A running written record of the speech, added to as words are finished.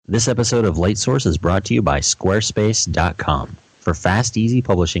This episode of LightSource is brought to you by Squarespace.com. For fast, easy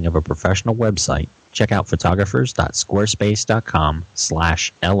publishing of a professional website, check out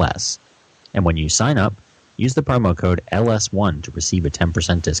photographers.squarespace.com/LS. And when you sign up, use the promo code LS1 to receive a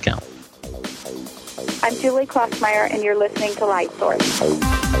 10% discount. I'm Julie Klaasmeyer, and you're listening to LightSource.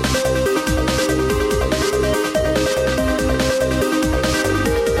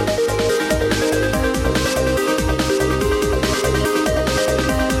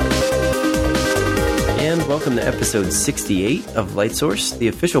 And welcome to episode 68 of LightSource, the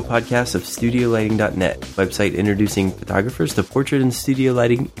official podcast of StudioLighting.net, website introducing photographers to portrait and studio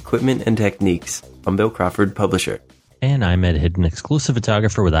lighting equipment and techniques. I'm Bill Crawford, publisher. And I'm Ed Hidden, exclusive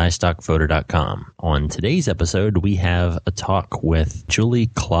photographer with iStockPhoto.com. On today's episode, we have a talk with Julie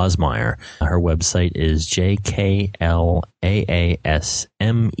Klaasmeyer. Her website is JKLAASMEYER.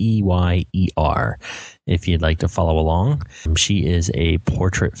 If you'd like to follow along, she is a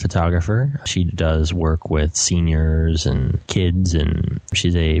portrait photographer. She does work with seniors and kids, and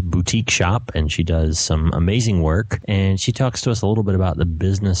she's a boutique shop, and she does some amazing work. And she talks to us a little bit about the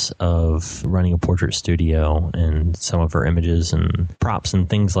business of running a portrait studio and some of her images and props and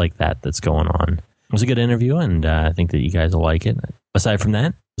things like that that's going on. It was a good interview, and I think that you guys will like it. Aside from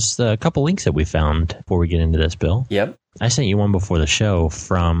that, just a couple links that we found before we get into this, Bill. Yep. I sent you one before the show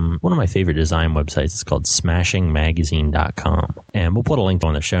from one of my favorite design websites. It's called smashingmagazine.com. And we'll put a link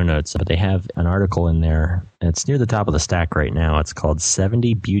on the show notes, but they have an article in there. It's near the top of the stack right now. It's called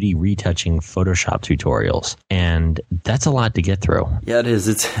 70 Beauty Retouching Photoshop Tutorials. And that's a lot to get through. Yeah, it is.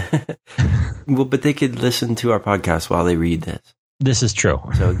 It's well, but they could listen to our podcast while they read this. This is true.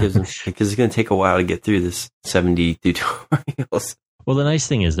 So it gives them, because it's going to take a while to get through this 70 tutorials. Well, the nice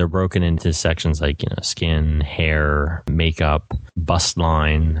thing is they're broken into sections like, skin, hair, makeup, bust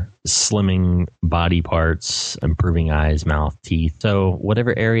line, slimming body parts, improving eyes, mouth, teeth. So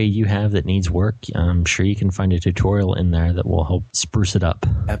whatever area you have that needs work, I'm sure you can find a tutorial in there that will help spruce it up.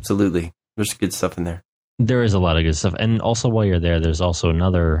 Absolutely. There's good stuff in there. There is a lot of good stuff. And also while you're there, there's also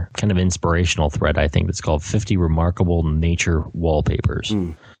another kind of inspirational thread, I think, that's called 50 Remarkable Nature Wallpapers.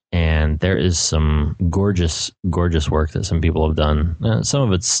 And there is some gorgeous, gorgeous work that some people have done. Some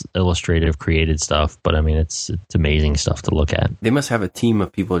of it's illustrative, created stuff, but I mean, it's amazing stuff to look at. They must have a team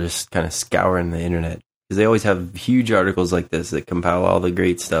of people just kind of scouring the internet, because they always have huge articles like this that compile all the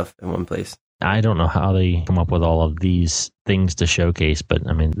great stuff in one place. I don't know how they come up with all of these things to showcase, but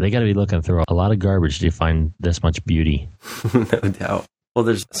I mean, they got to be looking through a lot of garbage to find this much beauty. No doubt. Well,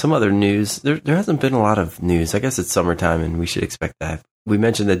 there's some other news. There hasn't been a lot of news. I guess it's summertime and we should expect that. We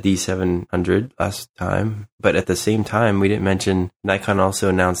mentioned the D700 last time, but at the same time, we didn't mention Nikon also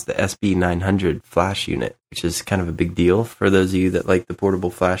announced the SB900 flash unit, which is kind of a big deal for those of you that like the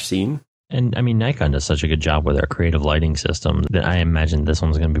portable flash scene. And I mean, Nikon does such a good job with their creative lighting system that I imagine this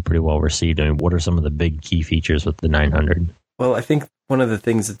one's going to be pretty well received. I mean, what are some of the big key features with the 900? Well, I think one of the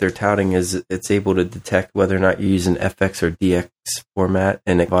things that they're touting is it's able to detect whether or not you use an FX or DX format,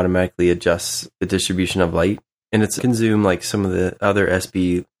 and it automatically adjusts the distribution of light. And it can zoom like some of the other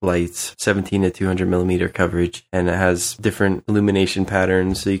SB lights, 17 to 200 millimeter coverage, and it has different illumination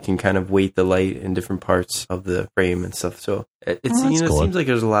patterns, so you can kind of weight the light in different parts of the frame and stuff. So it seems like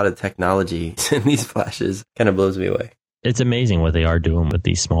there's a lot of technology in these flashes. Kind of blows me away. It's amazing what they are doing with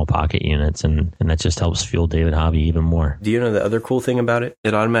these small pocket units, and that just helps fuel David Hobby even more. Do you know the other cool thing about it?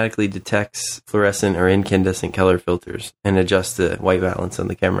 It automatically detects fluorescent or incandescent color filters and adjusts the white balance on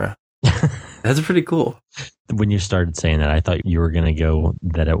the camera. That's pretty cool. When you started saying that, I thought you were going to go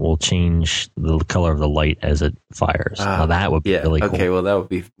that it will change the color of the light as it fires. Now that would be really cool. Okay, well, that would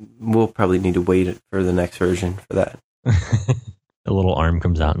be... We'll probably need to wait for the next version for that. A little arm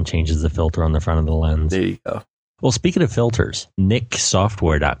comes out and changes the filter on the front of the lens. There you go. Well, speaking of filters,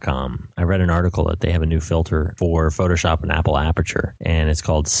 nicksoftware.com, I read an article that they have a new filter for Photoshop and Apple Aperture, and it's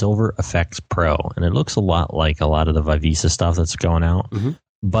called Silver Effects Pro. And it looks a lot like a lot of the Vivisa stuff that's going out. Mm-hmm.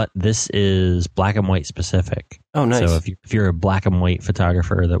 But this is black and white specific. Oh, nice. So if you're a black and white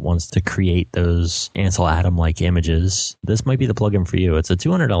photographer that wants to create those Ansel Adam-like images, this might be the plugin for you. It's a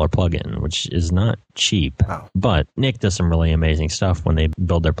 $200 plugin, which is not cheap. Wow. But Nick does some really amazing stuff when they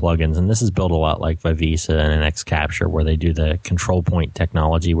build their plugins. And this is built a lot like Vivisa and NX Capture, where they do the control point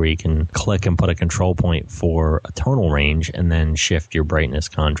technology where you can click and put a control point for a tonal range and then shift your brightness,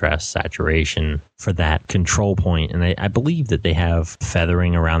 contrast, saturation for that control point. And I believe that they have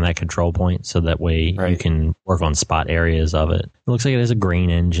feathering around that control point so that way you can work on spot areas of it. It looks like it has a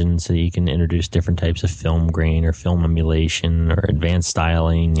grain engine so you can introduce different types of film grain or film emulation or advanced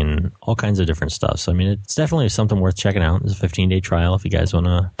styling and all kinds of different stuff. So, I mean, it's definitely something worth checking out. It's a 15-day trial if you guys want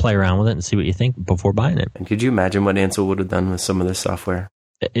to play around with it and see what you think before buying it. And could you imagine what Ansel would have done with some of this software?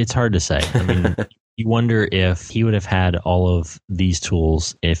 It's hard to say. I mean, you wonder if he would have had all of these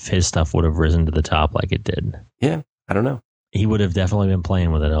tools if his stuff would have risen to the top like it did. Yeah, I don't know. He would have definitely been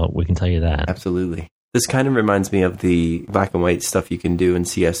playing with it. We can tell you that. Absolutely. This kind of reminds me of the black and white stuff you can do in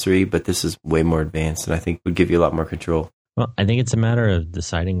CS3, but this is way more advanced and I think would give you a lot more control. Well, I think it's a matter of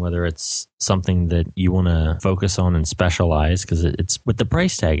deciding whether it's something that you want to focus on and specialize, because it's with the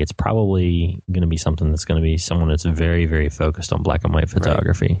price tag, it's probably going to be something that's going to be someone that's very, very focused on black and white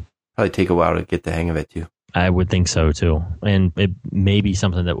photography. Right. Probably take a while to get the hang of it too. I would think so too. And it may be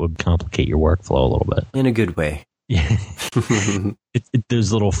something that would complicate your workflow a little bit. In a good way. Yeah.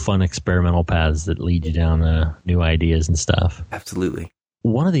 There's little fun experimental paths that lead you down new ideas and stuff. Absolutely.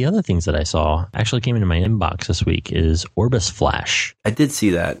 One of the other things that I saw actually came into my inbox this week is Orbis Flash. I did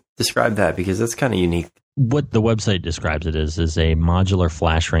see that. Describe that because that's kind of unique. What the website describes it is a modular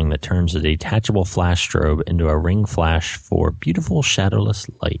flash ring that turns a detachable flash strobe into a ring flash for beautiful shadowless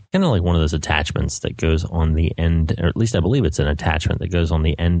light. Kind of like one of those attachments that goes on the end, or at least I believe it's an attachment that goes on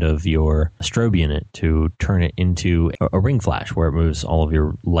the end of your strobe unit to turn it into a ring flash where it moves all of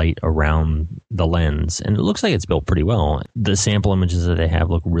your light around the lens. And it looks like it's built pretty well. The sample images that they have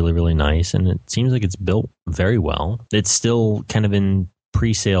look really, really nice, and it seems like it's built very well. It's still kind of in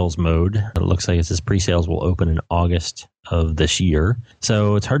pre-sales mode. It looks like it says pre-sales will open in August of this year.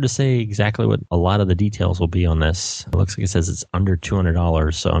 So it's hard to say exactly what a lot of the details will be on this. It looks like it says it's under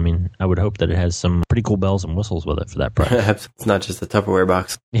 $200. So, I mean, I would hope that it has some pretty cool bells and whistles with it for that price. It's not just a Tupperware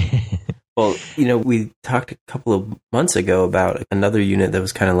box. Well, we talked a couple of months ago about another unit that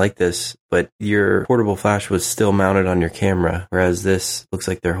was kind of like this, but your portable flash was still mounted on your camera, whereas this looks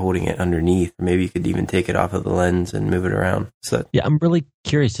like they're holding it underneath. Maybe you could even take it off of the lens and move it around. So yeah, I'm really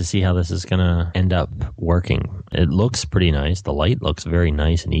curious to see how this is going to end up working. It looks pretty nice. The light looks very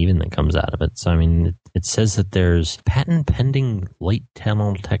nice and even that comes out of it. So, I mean, it says that there's patent pending light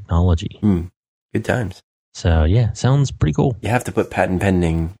tunnel technology. Good times. So, yeah, sounds pretty cool. You have to put patent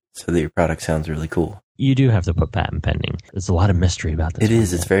pending so that your product sounds really cool. You do have to put patent pending. There's a lot of mystery about this. It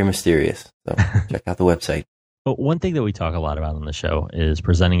is. It's very mysterious. So check out the website. But one thing that we talk a lot about on the show is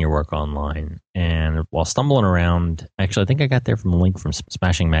presenting your work online. And while stumbling around, actually, I think I got there from a link from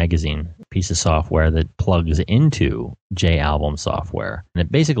Smashing Magazine, a piece of software that plugs into J-Album software. And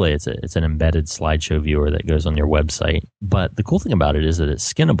it's an embedded slideshow viewer that goes on your website. But the cool thing about it is that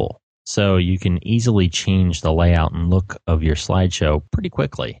it's skinnable. So you can easily change the layout and look of your slideshow pretty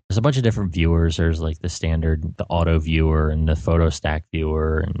quickly. There's a bunch of different viewers. There's like the standard, the auto viewer and the photo stack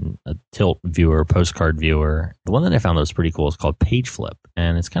viewer and a tilt viewer, postcard viewer. The one that I found that was pretty cool is called Page Flip.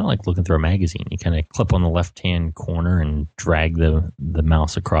 And it's kind of like looking through a magazine. You kind of clip on the left-hand corner and drag the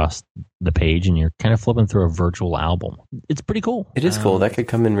mouse across the page and you're kind of flipping through a virtual album. It's pretty cool. It is cool. That could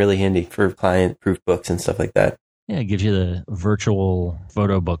come in really handy for client-proof books and stuff like that. Yeah, it gives you the virtual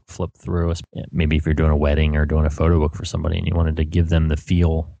photo book flip through. Maybe if you're doing a wedding or doing a photo book for somebody and you wanted to give them the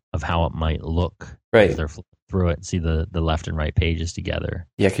feel of how it might look. Right. As they're flipping through it and see the left and right pages together.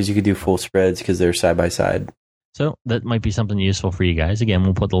 Yeah, because you could do full spreads because they're side by side. So that might be something useful for you guys. Again,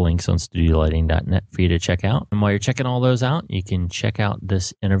 we'll put the links on studiolighting.net for you to check out. And while you're checking all those out, you can check out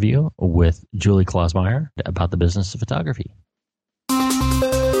this interview with Julie Klaasmeyer about the business of photography.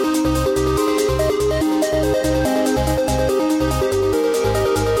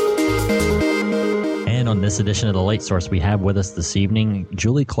 And on this edition of the LightSource, we have with us this evening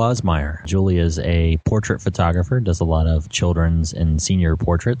Julie Klaasmeyer. Julie is a portrait photographer, does a lot of children's and senior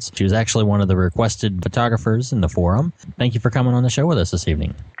portraits. She was actually one of the requested photographers in the forum. Thank you for coming on the show with us this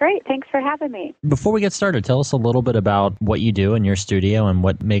evening. Great. Thanks for having me. Before we get started, tell us a little bit about what you do in your studio and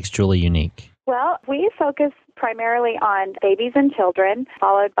what makes Julie unique. Well, we focus primarily on babies and children,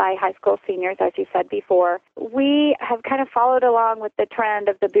 followed by high school seniors, as you said before. We have kind of followed along with the trend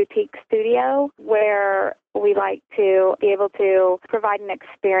of the boutique studio, where we like to be able to provide an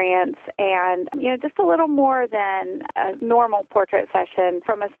experience and, just a little more than a normal portrait session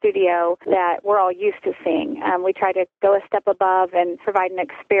from a studio that we're all used to seeing. We try to go a step above and provide an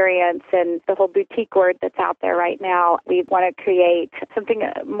experience, and the whole boutique word that's out there right now, we want to create something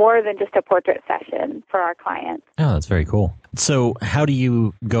more than just a portrait session for our clients. Oh, that's very cool. So how do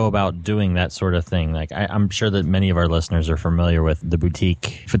you go about doing that sort of thing? Like, I'm sure that many of our listeners are familiar with the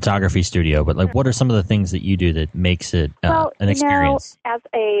boutique photography studio, but what are some of the things that you do that makes it an experience? As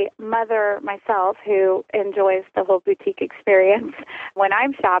a mother myself who enjoys the whole boutique experience, when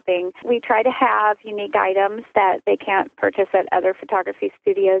I'm shopping, we try to have unique items that they can't purchase at other photography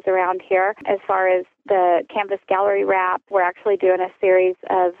studios around here, as far as the canvas gallery wrap. We're actually doing a series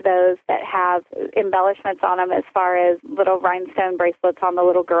of those that have embellishments on them as far as little rhinestone bracelets on the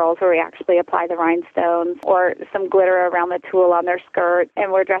little girls where we actually apply the rhinestones, or some glitter around the tulle on their skirt.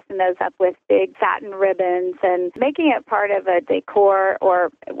 And we're dressing those up with big satin ribbons and making it part of a decor,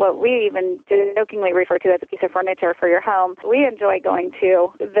 or what we even jokingly refer to as a piece of furniture for your home. We enjoy going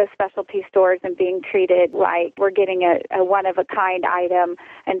to the specialty stores and being treated like we're getting a one-of-a-kind item.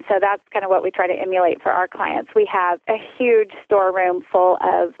 And so that's kind of what we try to emulate for our clients. We have a huge storeroom full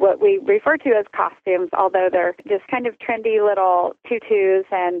of what we refer to as costumes, although they're just kind of trendy little tutus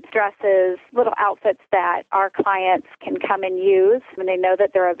and dresses, little outfits that our clients can come and use when they know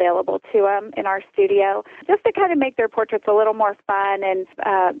that they're available to them in our studio, just to kind of make their portraits a little more fun. And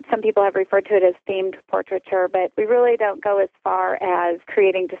some people have referred to it as themed portraiture, but we really don't go as far as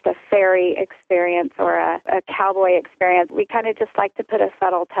creating just a fairy experience or a cowboy experience. We kind of just like to put a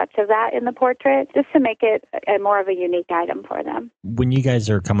subtle touch of that in the portrait just to make it more of a unique item for them. When you guys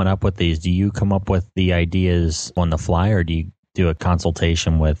are coming up with these, do you come up with the ideas on the fly, or do you do a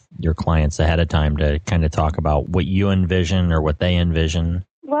consultation with your clients ahead of time to kind of talk about what you envision or what they envision?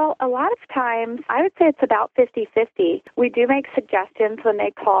 Well, a lot of times, I would say it's about 50-50. We do make suggestions when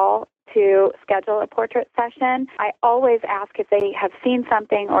they call to schedule a portrait session. I always ask if they have seen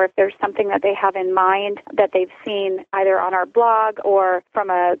something or if there's something that they have in mind that they've seen either on our blog or from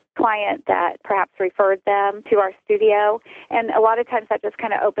a client that perhaps referred them to our studio. And a lot of times that just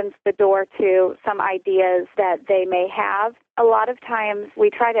kind of opens the door to some ideas that they may have. A lot of times we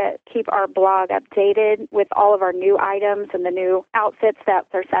try to keep our blog updated with all of our new items and the new outfit sets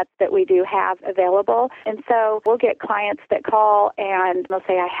or sets that we do have available. And so we'll get clients that call and they'll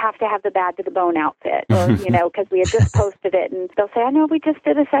say, I have to have the bad to the bone outfit, or, because we had just posted it. And they'll say, I know we just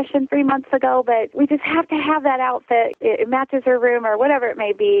did a session 3 months ago, but we just have to have that outfit. It matches our room or whatever it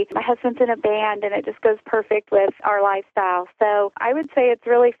may be. My husband's in a band and it just goes perfect with our lifestyle. So I would say it's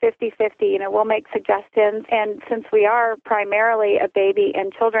really 50-50. We'll make suggestions. And since we are primarily a baby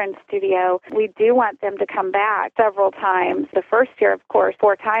and children's studio, we do want them to come back several times. The first year, of course,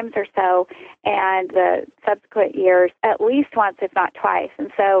 4 times or so, and the subsequent years at least once, if not twice.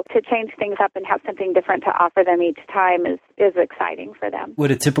 And so to change things up and have something different to offer them each time is exciting for them.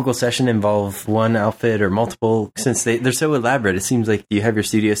 Would a typical session involve one outfit or multiple? Since they're so elaborate, it seems like you have your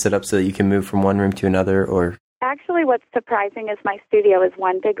studio set up so that you can move from one room to another, or... Actually, what's surprising is my studio is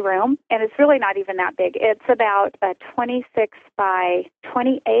one big room, and it's really not even that big. It's about a 26 by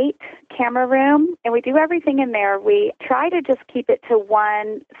 28 camera room, and we do everything in there. We try to just keep it to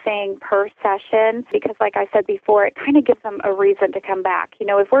one thing per session because, like I said before, it kind of gives them a reason to come back.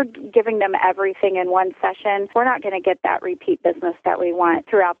 If we're giving them everything in one session, we're not going to get that repeat business that we want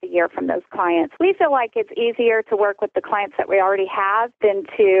throughout the year from those clients. We feel like it's easier to work with the clients that we already have than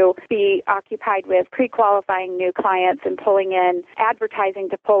to be occupied with pre-qualifying new clients and pulling in advertising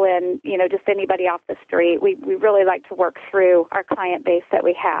to pull in, just anybody off the street. We really like to work through our client base that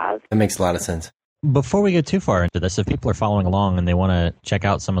we have. That makes a lot of sense. Before we get too far into this, if people are following along and they want to check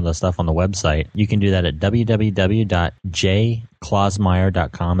out some of the stuff on the website, you can do that at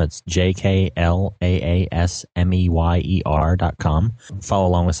www.jklaasmeyer.com. It's JKLAASMEYER.com. Follow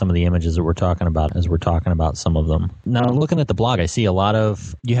along with some of the images that we're talking about as we're talking about some of them. Now, looking at the blog, I see you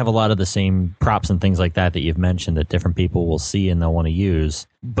have a lot of the same props and things like that you've mentioned that different people will see and they'll want to use.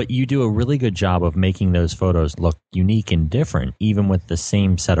 But you do a really good job of making those photos look unique and different, even with the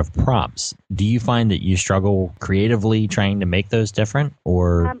same set of props. Do you find that you struggle creatively trying to make those different,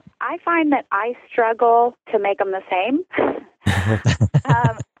 or? I find that I struggle to make them the same.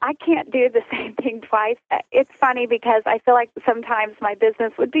 I can't do the same thing twice. It's funny because I feel like sometimes my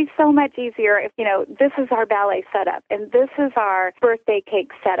business would be so much easier if, this is our ballet setup and this is our birthday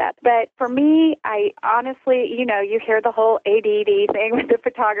cake setup. But for me, I honestly, you hear the whole ADD thing with the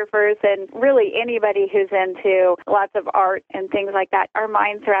photographers and really anybody who's into lots of art and things like that. Our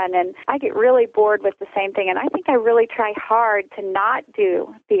minds run and I get really bored with the same thing. And I think I really try hard to not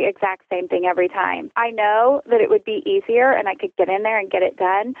do the exact same thing every time. I know that it would be easier and I could get in there and get it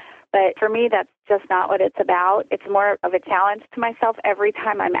done. But for me, that's just not what it's about. It's more of a challenge to myself every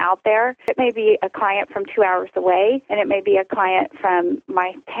time I'm out there. It may be a client from 2 hours away, and it may be a client from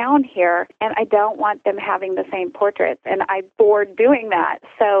my town here, and I don't want them having the same portraits, and I'm bored doing that.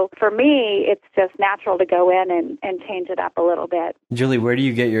 So for me, it's just natural to go in and change it up a little bit. Julie, where do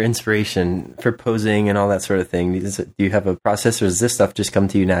you get your inspiration for posing and all that sort of thing? Do you have a process, or does this stuff just come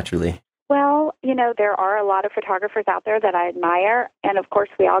to you naturally? Well, there are a lot of photographers out there that I admire. And of course,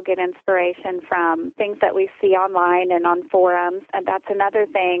 we all get inspiration from things that we see online and on forums. And that's another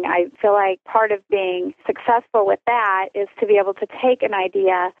thing. I feel like part of being successful with that is to be able to take an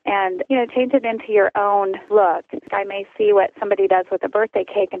idea and, change it into your own look. I may see what somebody does with a birthday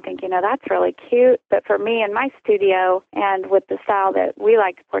cake and think, that's really cute. But for me in my studio and with the style that we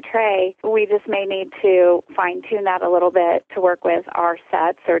like to portray, we just may need to fine-tune that a little bit to work with our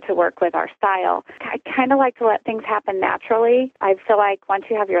sets or to work with our style. I kind of like to let things happen naturally. I feel like once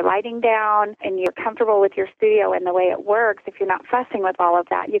you have your lighting down and you're comfortable with your studio and the way it works, if you're not fussing with all of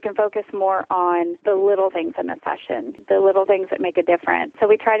that, you can focus more on the little things in the session, the little things that make a difference. So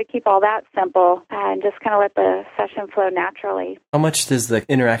we try to keep all that simple and just kind of let the session flow naturally. How much does the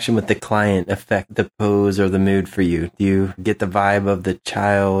interaction with the client affect the pose or the mood for you? Do you get the vibe of the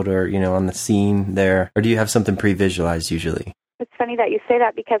child or, on the scene there? Or do you have something pre-visualized usually? It's funny that you say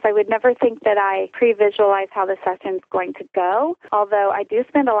that because I would never think that I pre-visualize how the session's going to go, although I do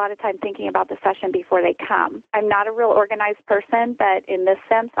spend a lot of time thinking about the session before they come. I'm not a real organized person, but in this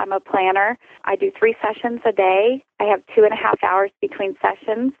sense, I'm a planner. I do 3 sessions a day. I have 2.5 hours between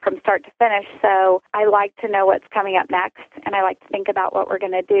sessions from start to finish, so I like to know what's coming up next, and I like to think about what we're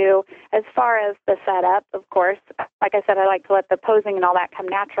going to do. As far as the setup, of course, like I said, I like to let the posing and all that come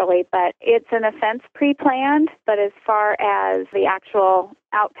naturally, but it's in a sense pre-planned, but as far as the actual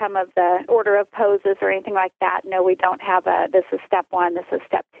outcome of the order of poses or anything like that, no, we don't have this is step 1, this is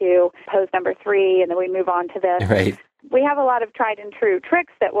step 2, pose number 3, and then we move on to this. Right. We have a lot of tried and true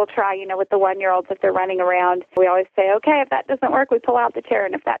tricks that we'll try, with the 1-year-olds if they're running around. We always say, okay, if that doesn't work, we pull out the chair.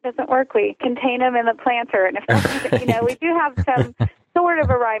 And if that doesn't work, we contain them in the planter. And if that doesn't, we do have some sort of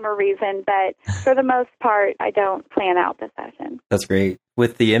a rhyme or reason, but for the most part, I don't plan out the session. That's great.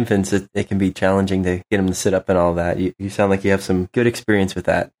 With the infants, it can be challenging to get them to sit up and all that. You sound like you have some good experience with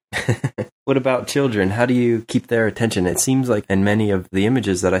that. What about children? How do you keep their attention? It seems like in many of the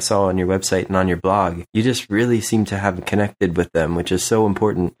images that I saw on your website and on your blog, you just really seem to have connected with them, which is so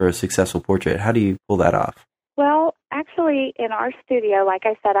important for a successful portrait. How do you pull that off? Well, actually, in our studio, like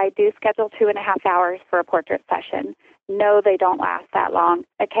I said, I do schedule 2.5 hours for a portrait session. No, they don't last that long.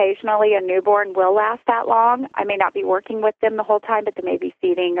 Occasionally, a newborn will last that long. I may not be working with them the whole time, but they may be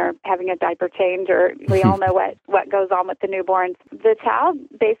feeding or having a diaper change, or we all know what goes on with the newborns. The child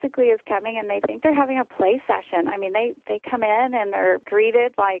basically is coming and they think they're having a play session. I mean, they come in and they're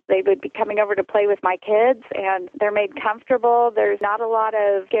greeted like they would be coming over to play with my kids, and they're made comfortable. There's not a lot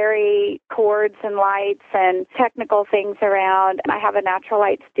of scary cords and lights and technical things around. I have a natural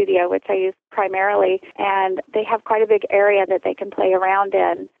light studio, which I use primarily, and they have quite a big area that they can play around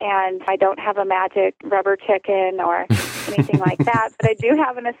in. And I don't have a magic rubber chicken or anything like that, but I do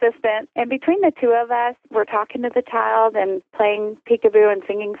have an assistant. And between the two of us, we're talking to the child and playing peekaboo and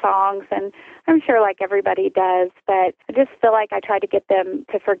singing songs, and I'm sure like everybody does, but I just feel like I try to get them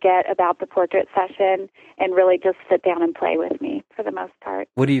to forget about the portrait session and really just sit down and play with me for the most part.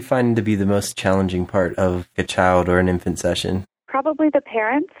 What do you find to be the most challenging part of a child or an infant session? Probably the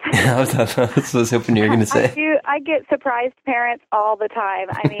parents. That's what I was hoping you were going to say. I get surprised parents all the time.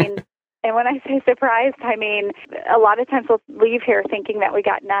 I mean, and when I say surprised, I mean, a lot of times we'll leave here thinking that we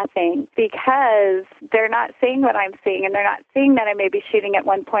got nothing because they're not seeing what I'm seeing, and they're not seeing that I may be shooting at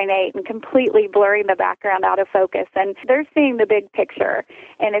 1.8 and completely blurring the background out of focus. And they're seeing the big picture.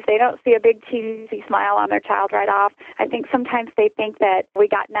 And if they don't see a big cheesy smile on their child right off, I think sometimes they think that we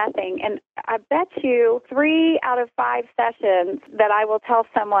got nothing. And I bet you 3 out of 5 sessions that I will tell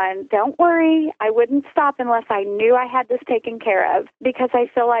someone, don't worry, I wouldn't stop unless I knew I had this taken care of, because I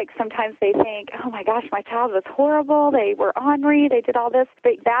feel like sometimes they think, oh my gosh, my child was horrible, they were ornery, they did all this,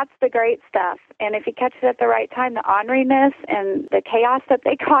 but that's the great stuff. And if you catch it at the right time, the orneriness and the chaos that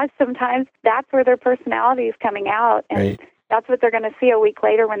they cause sometimes, that's where their personality is coming out. And right. That's what they're going to see a week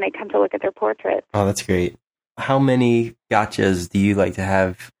later when they come to look at their portrait. Oh, that's great. How many gotchas do you like to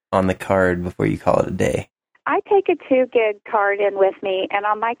have on the card before you call it a day? I take a 2-gig card in with me, and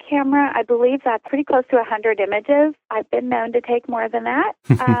on my camera, I believe that's pretty close to 100 images. I've been known to take more than that.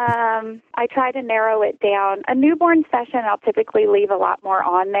 I try to narrow it down. A newborn session, I'll typically leave a lot more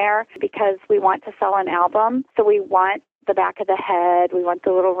on there because we want to sell an album, so we want the back of the head. We want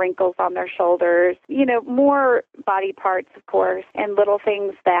the little wrinkles on their shoulders, more body parts, of course, and little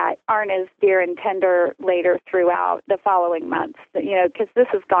things that aren't as dear and tender later throughout the following months, because this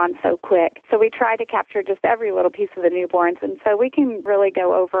has gone so quick. So we try to capture just every little piece of the newborns, and so we can really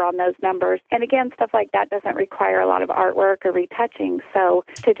go over on those numbers. And again, stuff like that doesn't require a lot of artwork or retouching. So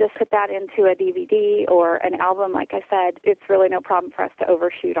to just put that into a DVD or an album, like I said, it's really no problem for us to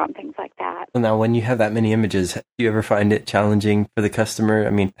overshoot on things like that. Well, now, when you have that many images, do you ever find find it challenging for the customer? I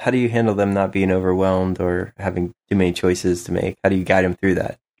mean, how do you handle them not being overwhelmed or having too many choices to make? How do you guide them through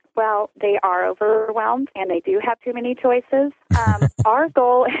that? Well, they are overwhelmed and they do have too many choices. Our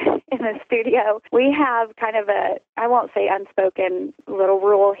goal in the studio, we have kind of I won't say unspoken little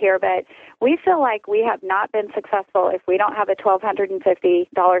rule here, but we feel like we have not been successful if we don't have a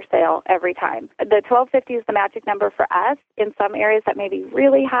 $1,250 sale every time. The $1,250 is the magic number for us. In some areas that may be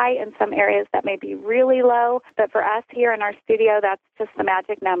really high, in some areas that may be really low. But for us here in our studio, that's just the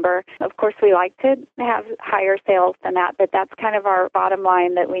magic number. Of course, we like to have higher sales than that, but that's kind of our bottom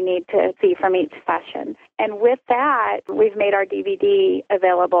line that we need to see from each session. And with that, we've made our DVD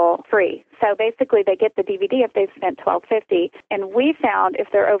available free. So basically, they get the DVD if they've spent $1,250. And we found if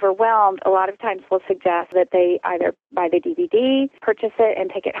they're overwhelmed, a lot of times we'll suggest that they either buy the DVD, purchase it,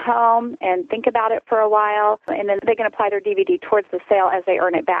 and take it home and think about it for a while. And then they can apply their DVD towards the sale as they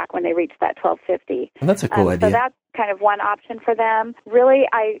earn it back when they reach that $1,250. Well, that's a cool idea. So that's kind of one option for them. Really,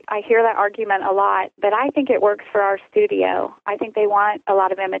 I hear that argument a lot, but I think it works for our studio. I think they want a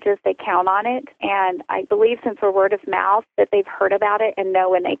lot of images. They count on it. And I believe since we're word of mouth that they've heard about it and know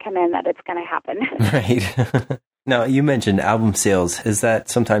when they come in that it's going to happen. Right. Now, you mentioned album sales. Does that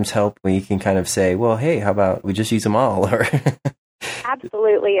sometimes help when you can kind of say, well, hey, how about we just use them all? Or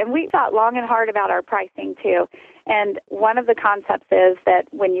Absolutely. And we thought long and hard about our pricing, too. And one of the concepts is that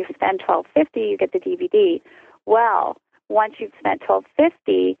when you spend $1,250, you get the DVD. Well, once you've spent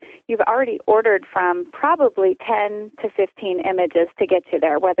 $1,250, you've already ordered from probably 10 to 15 images to get you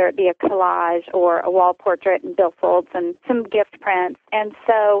there, whether it be a collage or a wall portrait and billfolds and some gift prints. And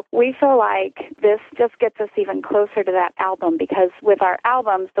so we feel like this just gets us even closer to that album because with our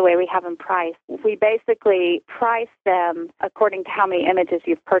albums, the way we have them priced, we basically price them according to how many images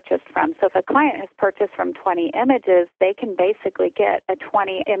you've purchased from. So if a client has purchased from 20 images, they can basically get a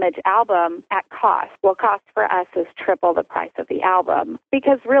 20-image album at cost. Well, cost for us is triple the price of the album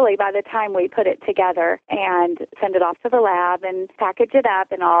because really by the time we put it together and send it off to the lab and package it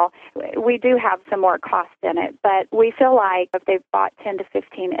up and all, we do have some more cost in it. But we feel like if they've bought 10 to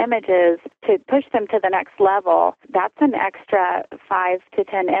 15 images to push them to the next level, that's an extra 5 to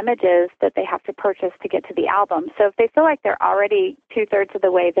 10 images that they have to purchase to get to the album. So if they feel like they're already 2/3 of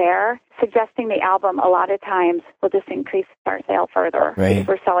the way there, suggesting the album a lot of times will just increase our sale further because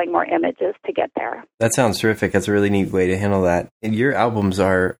we're selling more images to get there. That sounds terrific. That's a really neat way to handle that. And your albums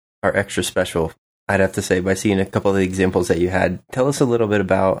are extra special, I'd have to say, by seeing a couple of the examples that you had. Tell us a little bit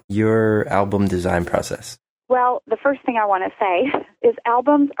about your album design process. Well, the first thing I want to say is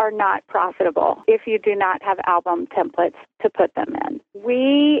albums are not profitable if you do not have album templates to put them in.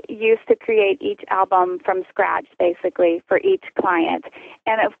 We used to create each album from scratch, basically, for each client.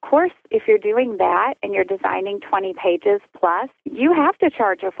 And of course, if you're doing that and you're designing 20 pages plus, you have to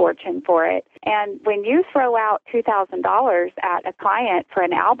charge a fortune for it. And when you throw out $2,000 at a client for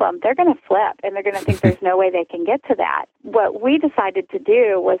an album, they're going to flip and they're going to think there's no way they can get to that. What we decided to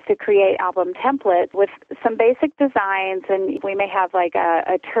do was to create album templates with some basic designs, and we may have like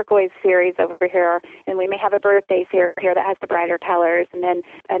a turquoise series over here, and we may have a birthday series here that has the brighter colors, and then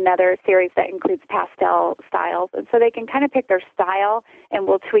another series that includes pastel styles. And so they can kind of pick their style, and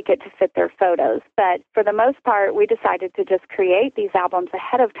we'll tweak it to fit their photos. But for the most part, we decided to just create these albums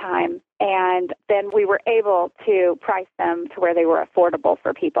ahead of time, and then we were able to price them to where they were affordable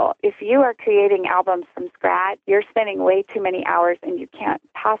for people. If you are creating albums from scratch, you're spending way too many hours, and you can't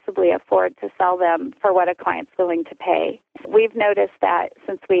possibly afford to sell them for what a client's willing to pay. We've noticed that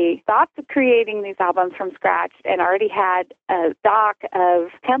since we stopped creating these albums from scratch and already had a stock of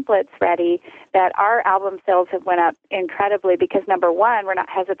templates ready, that our album sales have went up incredibly because, number one, we're not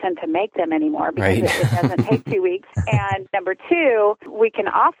hesitant to make them anymore because it doesn't take 2 weeks. And number two, we can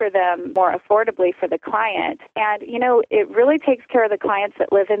offer them more affordably for the client. And, you know, it really takes care of the clients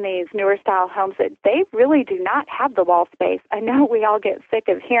that live in these newer style homes that they really do not have the wall space. I know we all get sick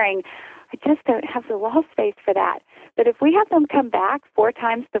of hearing, I just don't have the wall space for that. But if we have them come back 4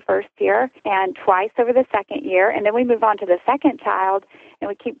 times the first year and twice over the second year, and then we move on to the second child and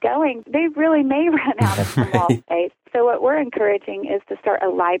we keep going, they really may run out of some wall space. So what we're encouraging is to start a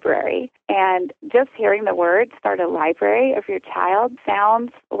library. And just hearing the word, start a library of your child,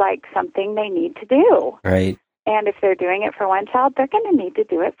 sounds like something they need to do. Right. And if they're doing it for one child, they're going to need to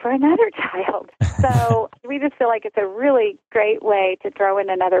do it for another child. So we just feel like it's a really great way to throw in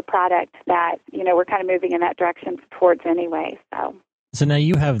another product that, you know, we're kind of moving in that direction towards anyway. So now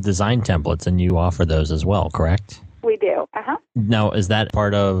you have design templates and you offer those as well, correct? We do. Now, is that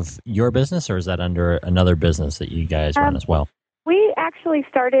part of your business or is that under another business that you guys run as well? We actually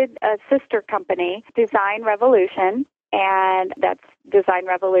started a sister company, Design Revolution. and that's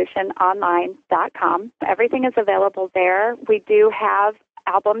designrevolutiononline.com. Everything is available there. We do have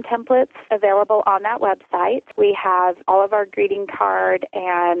album templates available on that website. We have all of our greeting card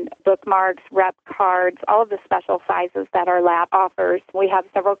and bookmarks, rep cards, all of the special sizes that our lab offers. We have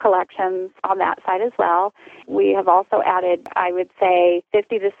several collections on that site as well. We have also added, I would say,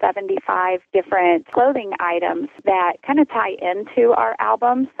 50 to 75 different clothing items that kind of tie into our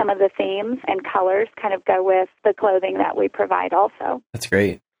albums. Some of the themes and colors kind of go with the clothing that we provide also. That's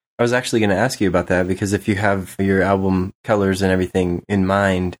great. I was actually going to ask you about that because if you have your album colors and everything in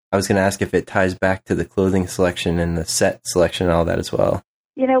mind, I was going to ask if it ties back to the clothing selection and the set selection and all that as well.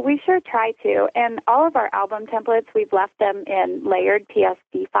 You know, we sure try to. And all of our album templates, we've left them in layered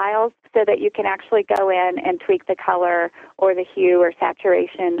PSD files so that you can actually go in and tweak the color or the hue or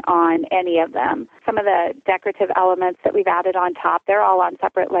saturation on any of them. Some of the decorative elements that we've added on top, they're all on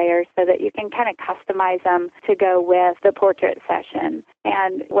separate layers so that you can kind of customize them to go with the portrait session.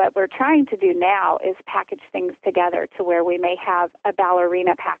 And what we're trying to do now is package things together to where we may have a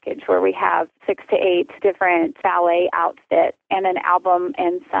ballerina package where we have 6 to 8 different ballet outfits and an album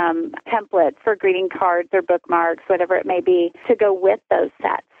and some templates for greeting cards or bookmarks, whatever it may be, to go with those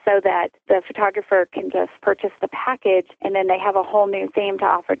sets so that the photographer can just purchase the package and then they have a whole new theme to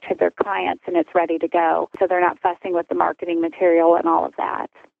offer to their clients and it's ready to go. So they're not fussing with the marketing material and all of that.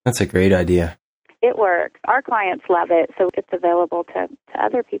 That's a great idea. It works. Our clients love it, so it's available to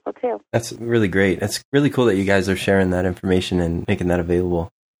other people too. That's really great. It's really cool that you guys are sharing that information and making that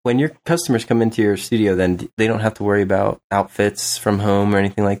available. When your customers come into your studio, then they don't have to worry about outfits from home or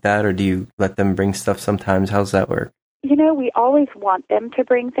anything like that, or do you let them bring stuff sometimes? How's that work? You know, we always want them to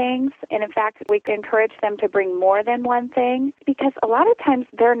bring things, and in fact, we encourage them to bring more than one thing because a lot of times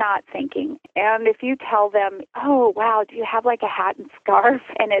they're not thinking. And if you tell them, oh, wow, do you have like a hat and scarf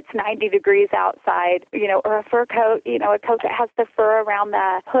and it's 90 degrees outside, you know, or a fur coat, you know, a coat that has the fur around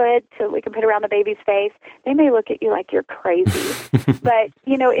the hood so we can put around the baby's face, they may look at you like you're crazy. But,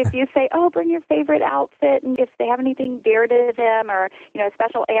 you know, if you say, oh, bring your favorite outfit, and if they have anything dear to them or, you know, a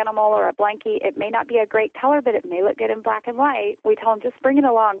special animal or a blankie, it may not be a great color, but it may look good in black and white. We tell them just bring it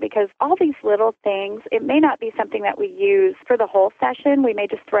along because all these little things, it may not be something that we use for the whole session. We may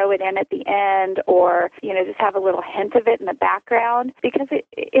just throw it in at the end or, you know, just have a little hint of it in the background because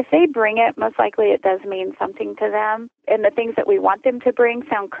if they bring it, most likely it does mean something to them. And the things that we want them to bring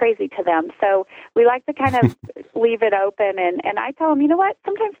sound crazy to them. So we like to kind of leave it open. And I tell them, you know what?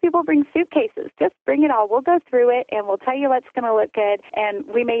 Sometimes people bring suitcases. Just bring it all. We'll go through it, and we'll tell you what's going to look good. And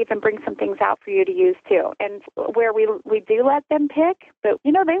we may even bring some things out for you to use, too. And where we do let them pick, but,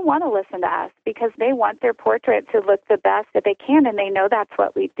 you know, they want to listen to us because they want their portrait to look the best that they can, and they know that's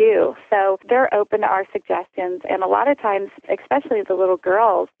what we do. So they're open to our suggestions. And a lot of times, especially the little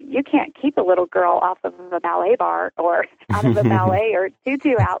girls, you can't keep a little girl off of a ballet bar or out of a ballet or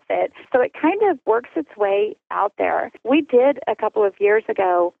tutu outfit. So it kind of works its way out there. We did a couple of years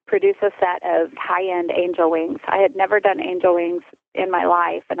ago produce a set of high-end angel wings. I had never done angel wings in my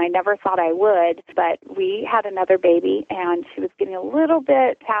life, and I never thought I would, but we had another baby, and she was getting a little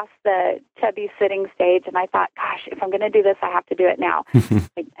bit past the chubby sitting stage, and I thought, gosh, if I'm going to do this, I have to do it now.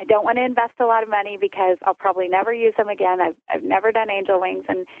 I don't want to invest a lot of money because I'll probably never use them again. I've never done angel wings,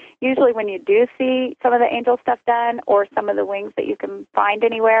 and usually when you do see some of the angel stuff done or some of the wings that you can find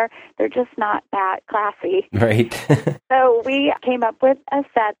anywhere, they're just not that classy. Right. So we came up with a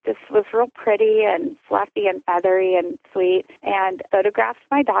set. This was real pretty and fluffy and feathery and sweet, and photographed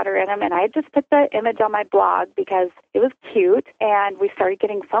my daughter in them, and I had just put the image on my blog because it was cute, and we started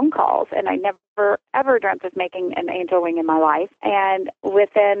getting phone calls, and I never, ever dreamt of making an angel wing in my life, and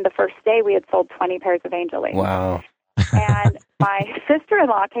within the first day, we had sold 20 pairs of angel wings. Wow. And my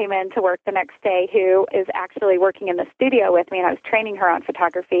sister-in-law came in to work the next day, who is actually working in the studio with me, and I was training her on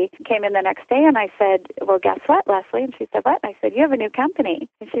photography, came in the next day, and I said, well, guess what, Leslie? And she said, what? And I said, you have a new company.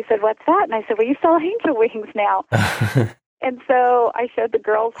 And she said, what's that? And I said, well, you sell angel wings now. And so I showed the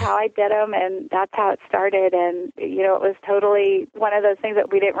girls how I did them, and that's how it started. And, you know, it was totally one of those things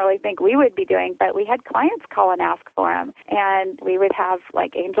that we didn't really think we would be doing, but we had clients call and ask for them. And we would have,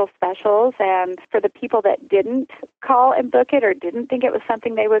 like, angel specials. And for the people that didn't call and book it or didn't think it was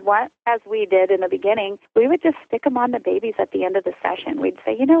something they would want, as we did in the beginning, we would just stick them on the babies at the end of the session. We'd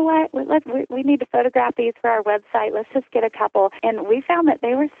say, you know what, we need to photograph these for our website. Let's just get a couple. And we found that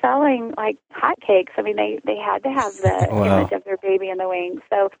they were selling like hotcakes. I mean, they had to have the image of their baby in the wings.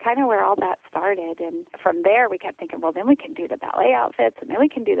 So kind of where all that started. And from there, we kept thinking, well, then we can do the ballet outfits, and then we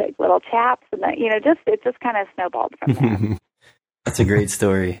can do the little chaps, and it just kind of snowballed from there. That's a great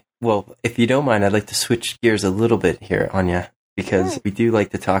story. Well, if you don't mind, I'd like to switch gears a little bit here, Anya, because we do like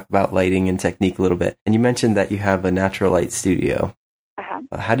to talk about lighting and technique a little bit. And you mentioned that you have a natural light studio.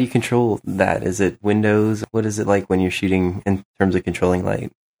 How do you control that? Is it windows? What is it like when you're shooting in terms of controlling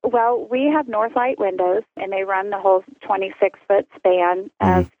light? Well, we have north light windows, and they run the whole 26-foot span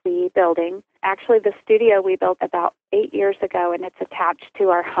of the building. Actually, the studio we built about 8 years ago, and it's attached to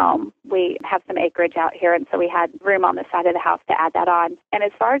our home. We have some acreage out here, and so we had room on the side of the house to add that on. And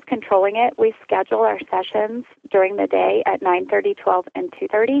as far as controlling it, we schedule our sessions during the day at 9:30, 12, and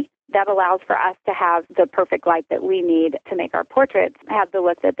 2:30. That allows for us to have the perfect light that we need to make our portraits have the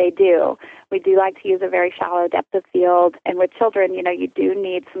look that they do. We do like to use a very shallow depth of field. And with children, you do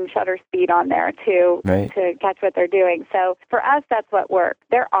need some shutter speed on there to catch what they're doing. So for us, that's what works.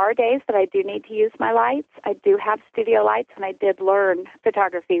 There are days that I do need to use my lights. I do have studio lights, and I did learn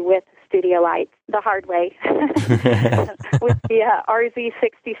photography with studio lights the hard way with the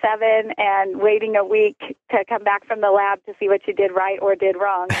RZ67 and waiting a week to come back from the lab to see what you did right or did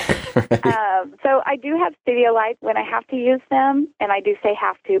wrong. So I do have studio lights when I have to use them, and I do say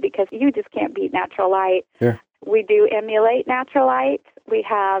have to because you just can't beat natural light. Sure. We do emulate natural light. We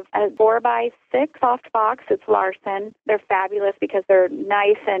have a 4x6 softbox. It's Larson. They're fabulous because they're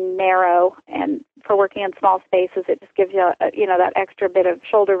nice and narrow, and for working in small spaces, it just gives you, that extra bit of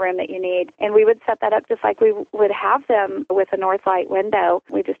shoulder room that you need. And we would set that up just like we would have them with a north light window.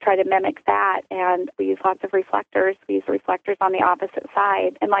 We just try to mimic that, and we use lots of reflectors. We use reflectors on the opposite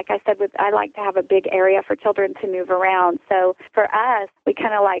side. And like I said, I like to have a big area for children to move around. So for us, we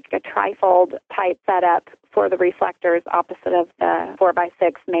kind of like a trifold type setup for the reflectors opposite of the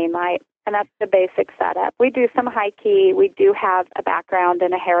 4x6 main light. And that's the basic setup. We do some high key. We do have a background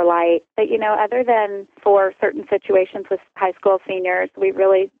and a hair light. But, other than for certain situations with high school seniors, we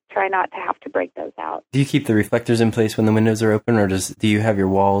really try not to have to break those out. Do you keep the reflectors in place when the windows are open, or do you have your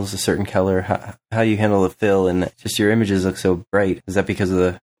walls a certain color? How do you handle the fill and just your images look so bright? Is that because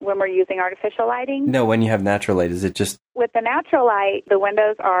of when we're using artificial lighting? No, when you have natural light, is it just... With the natural light, the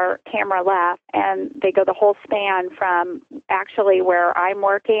windows are camera left, and they go the whole span from actually where I'm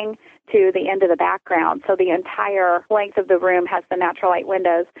working to the end of the background. So the entire length of the room has the natural light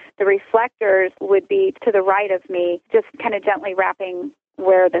windows. The reflectors would be to the right of me, just kind of gently wrapping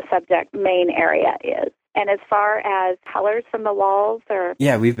where the subject main area is. And as far as colors from the walls or...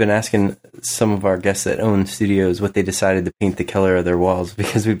 Yeah, we've been asking some of our guests that own studios what they decided to paint the color of their walls,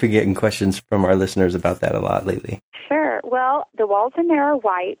 because we've been getting questions from our listeners about that a lot lately. Sure. Well, the walls in there are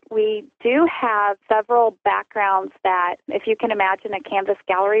white. We do have several backgrounds that, if you can imagine a canvas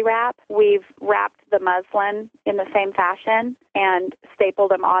gallery wrap, we've wrapped the muslin in the same fashion and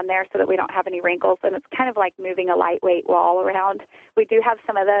stapled them on there so that we don't have any wrinkles. And it's kind of like moving a lightweight wall around. We do have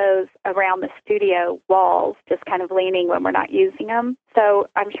some of those around the studio walls, just kind of leaning when we're not using them. So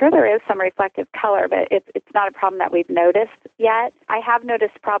I'm sure there is some reflective color, but it's not a problem that we've noticed yet. I have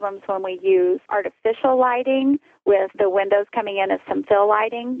noticed problems when we use artificial lighting with the windows coming in as some fill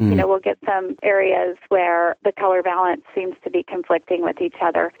lighting. We'll get some areas where the color balance seems to be conflicting with each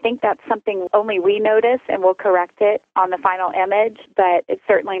other. I think that's something only we notice, and we'll correct it on the final image, but it's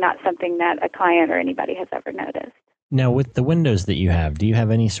certainly not something that a client or anybody has ever noticed. Now, with the windows that you have, do you have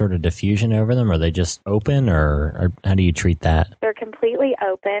any sort of diffusion over them? Are they just open, or how do you treat that? They're completely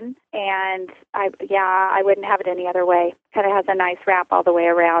open, and I wouldn't have it any other way. Kind of has a nice wrap all the way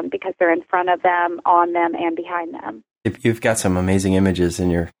around because they're in front of them, on them, and behind them. You've got some amazing images in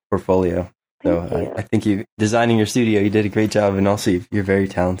your portfolio. So I think you designing your studio, you did a great job, and also you're very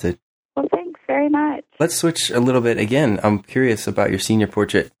talented. Well, thanks very much. Let's switch a little bit again. I'm curious about your senior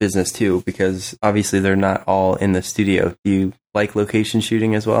portrait business too, because obviously they're not all in the studio. Do you like location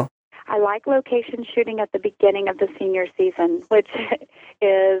shooting as well? I like location shooting at the beginning of the senior season, which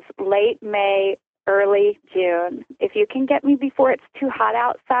is late May, early June. If you can get me before it's too hot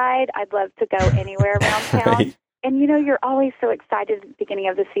outside, I'd love to go anywhere around town. Right. And, you're always so excited at the beginning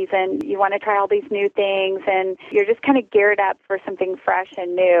of the season. You want to try all these new things, and you're just kind of geared up for something fresh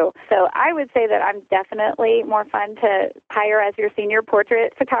and new. So I would say that I'm definitely more fun to hire as your senior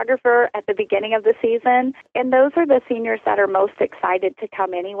portrait photographer at the beginning of the season. And those are the seniors that are most excited to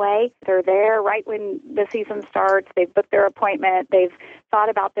come anyway. They're there right when the season starts. They've booked their appointment. They've thought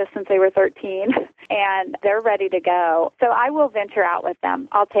about this since they were 13, and they're ready to go. So I will venture out with them.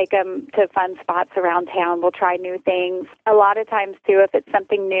 I'll take them to fun spots around town. We'll try new things. A lot of times, too, if it's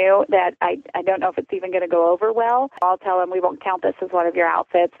something new that I don't know if it's even going to go over well, I'll tell them we won't count this as one of your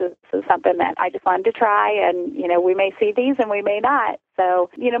outfits. This is something that I just wanted to try, and, we may see these and we may not. So,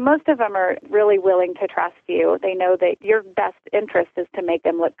 most of them are really willing to trust you. They know that your best interest is to make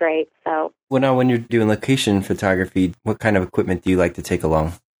them look great. So, well, now when you're doing location photography, what kind of equipment do you like to take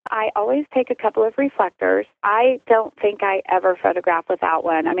along? I always take a couple of reflectors. I don't think I ever photograph without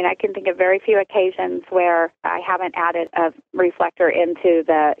one. I mean, I can think of very few occasions where I haven't added a reflector into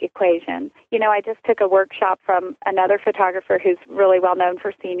the equation. You know, I just took a workshop from another photographer who's really well known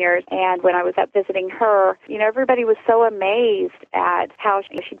for seniors, and when I was up visiting her, you know, everybody was so amazed at how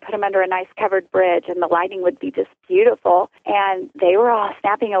she'd put them under a nice covered bridge, and the lighting would be just beautiful, and they were all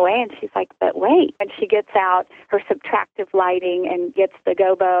snapping away, and she's like, but wait. And she gets out her subtractive lighting and gets the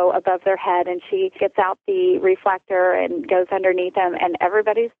gobo above their head, and she gets out the reflector and goes underneath them, and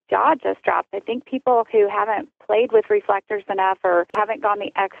everybody's jaw just drops. I think people who haven't played with reflectors enough or haven't gone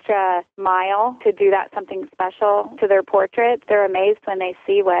the extra mile to do that something special to their portrait, they're amazed when they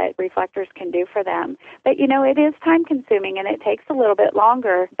see what reflectors can do for them. But, you know, it is time consuming and it takes a little bit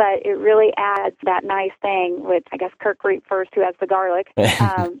longer, but it really adds that nice thing, which I guess Kirk refers to as the garlic,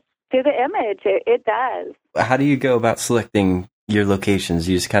 to the image. It does. How do you go about selecting your locations?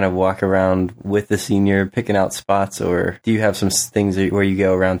 You just kind of walk around with the senior picking out spots, or do you have some things where you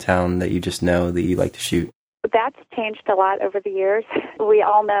go around town that you just know that you like to shoot? That's changed a lot over the years. We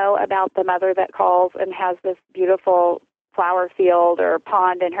all know about the mother that calls and has this beautiful flower field or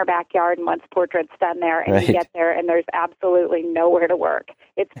pond in her backyard and wants portraits done there, and you get there and there's absolutely nowhere to work.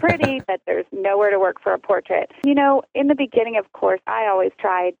 It's pretty, but there's nowhere to work for a portrait. You know, in the beginning, of course, I always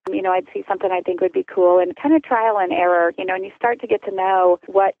tried, you know, I'd see something I think would be cool and kind of trial and error, you know, and you start to get to know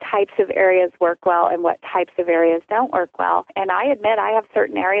what types of areas work well and what types of areas don't work well. And I admit I have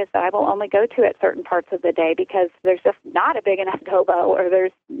certain areas that I will only go to at certain parts of the day because there's just not a big enough gobo, or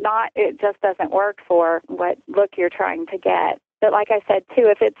it just doesn't work for what look you're trying to get. But like I said, too,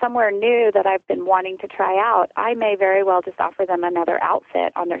 if it's somewhere new that I've been wanting to try out, I may very well just offer them another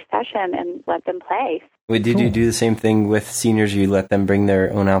outfit on their session and let them play. Wait, did you do the same thing with seniors? You let them bring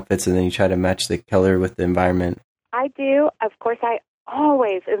their own outfits and then you try to match the color with the environment? I do. Of course, I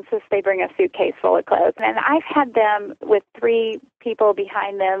always insist they bring a suitcase full of clothes. And I've had them with 3 people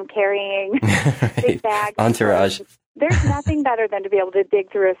behind them carrying big bags. Entourage. There's nothing better than to be able to dig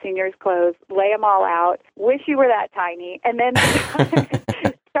through a senior's clothes, lay them all out, wish you were that tiny, and then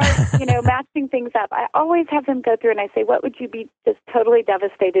start, you know, matching things up. I always have them go through and I say, what would you be just totally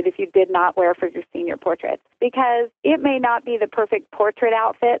devastated if you did not wear for your senior portraits? Because it may not be the perfect portrait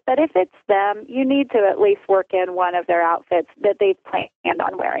outfit, but if it's them, you need to at least work in one of their outfits that they planned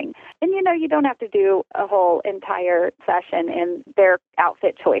on wearing. And, you know, you don't have to do a whole entire session in their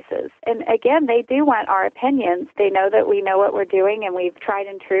outfit choices. And again, they do want our opinions. They know that we know what we're doing and we've tried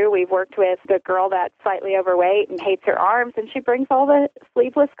and true. We've worked with the girl that's slightly overweight and hates her arms, and she brings all the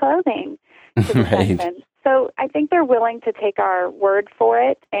sleeveless clothing to the session. So I think they're willing to take our word for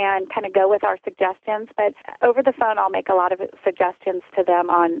it and kind of go with our suggestions. But over the phone, I'll make a lot of suggestions to them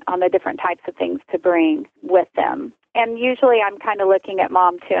on the different types of things to bring with them. And usually I'm kind of looking at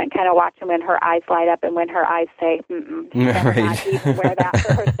Mom, too, and kind of watching when her eyes light up and when her eyes say, she does not even wear that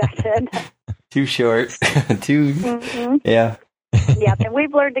for her session. Too short. Yeah. Yep, and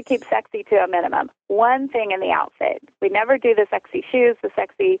we've learned to keep sexy to a minimum. One thing in the outfit. We never do the sexy shoes, the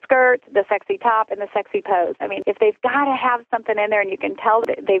sexy skirt, the sexy top, and the sexy pose. I mean, if they've got to have something in there and you can tell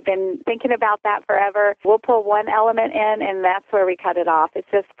that they've been thinking about that forever, we'll pull one element in and that's where we cut it off. It's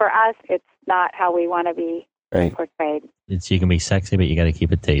just, for us, it's not how we want to be portrayed. You can be sexy, but you got to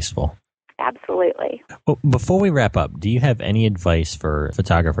keep it tasteful. Absolutely. Well, before we wrap up, do you have any advice for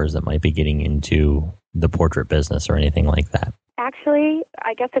photographers that might be getting into the portrait business or anything like that? Actually,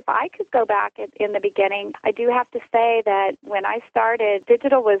 I guess if I could go back in the beginning, I do have to say that when I started,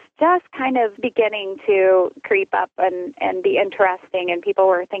 digital was just kind of beginning to creep up and be interesting, and people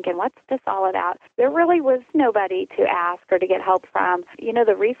were thinking, what's this all about? There really was nobody to ask or to get help from. You know,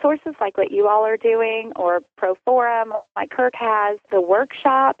 the resources like what you all are doing, or Pro Forum, like Kirk has, the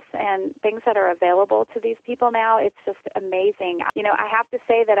workshops and things that are available to these people now, it's just amazing. You know, I have to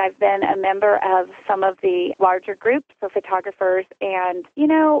say that I've been a member of some of the larger groups for photographers. And, you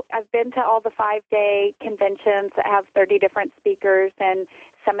know, I've been to all the 5-day conventions that have 30 different speakers, and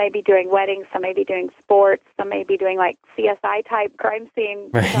some may be doing weddings, some may be doing sports, some may be doing like CSI type crime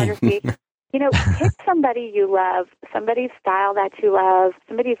scene photography. You know, pick somebody you love, somebody's style that you love,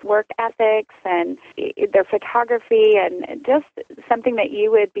 somebody's work ethics and their photography, and just something that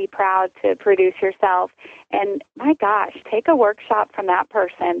you would be proud to produce yourself. And my gosh, take a workshop from that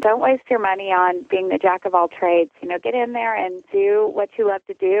person. Don't waste your money on being the jack of all trades. You know, get in there and do what you love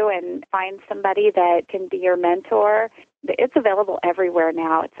to do and find somebody that can be your mentor. It's available everywhere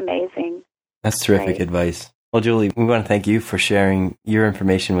now. It's amazing. That's terrific advice. Well, Julie, we want to thank you for sharing your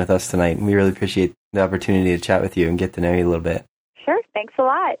information with us tonight. We really appreciate the opportunity to chat with you and get to know you a little bit. Sure. Thanks a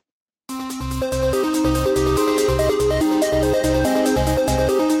lot.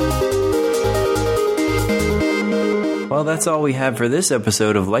 Well, that's all we have for this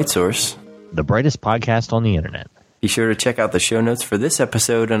episode of LightSource, the brightest podcast on the internet. Be sure to check out the show notes for this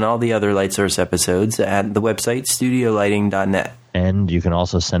episode and all the other LightSource episodes at the website studiolighting.net. And you can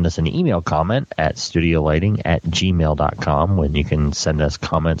also send us an email comment at studiolighting@gmail.com when you can send us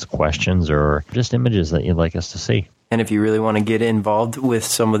comments, questions, or just images that you'd like us to see. And if you really want to get involved with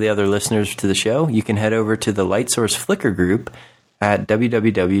some of the other listeners to the show, you can head over to the LightSource Flickr group at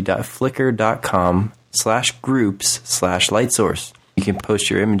www.flickr.com/groups/LightSource. You can post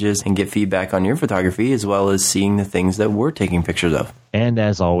your images and get feedback on your photography, as well as seeing the things that we're taking pictures of. And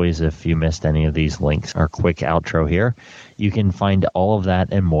as always, if you missed any of these links, our quick outro here, you can find all of that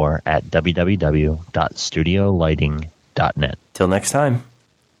and more at www.studiolighting.net. Till next time.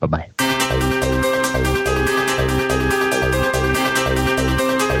 Bye-bye.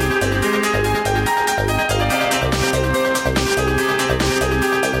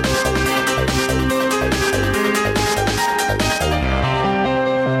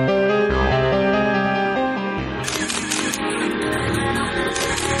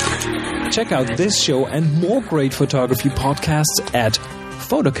 Check out this show and more great photography podcasts at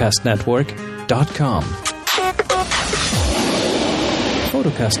photocastnetwork.com.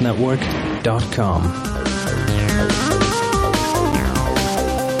 photocastnetwork.com